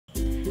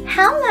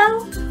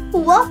Hello!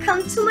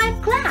 Welcome to my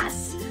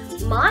class!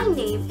 My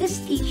name is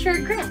Teacher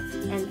Griff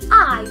and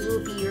I will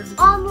be your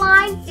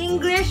online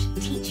English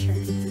teacher.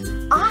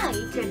 I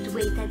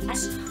graduated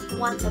as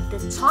one of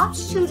the top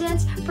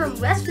students from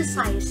West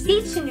Visayas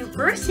State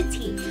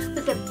University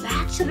with a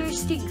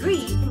bachelor's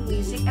degree in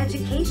music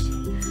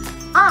education.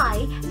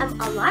 I am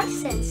a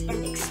licensed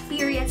and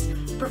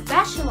experienced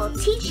professional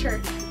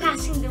teacher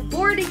passing the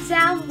board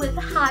exam with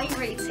high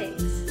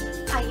ratings.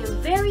 I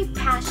am very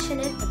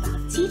passionate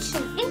about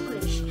teaching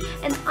English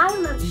and I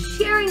love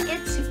sharing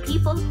it to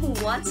people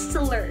who want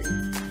to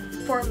learn.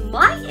 For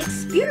my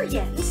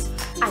experience,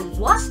 I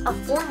was a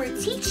former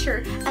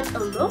teacher at a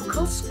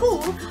local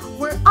school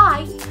where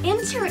I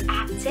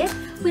interacted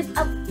with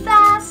a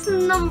vast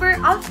number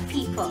of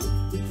people.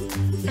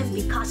 And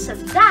because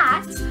of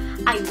that,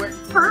 I work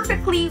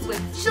perfectly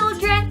with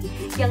children,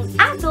 young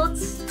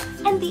adults,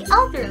 and the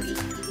elderly.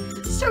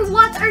 So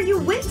what are you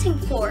waiting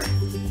for?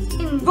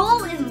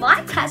 Enroll in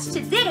my class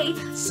today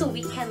so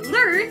we can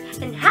learn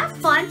and have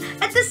fun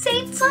at the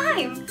same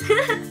time.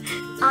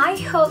 I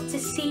hope to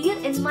see you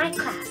in my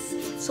class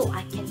so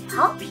I can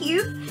help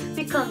you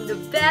become the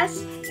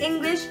best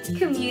English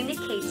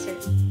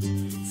communicator.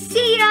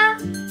 See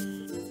ya!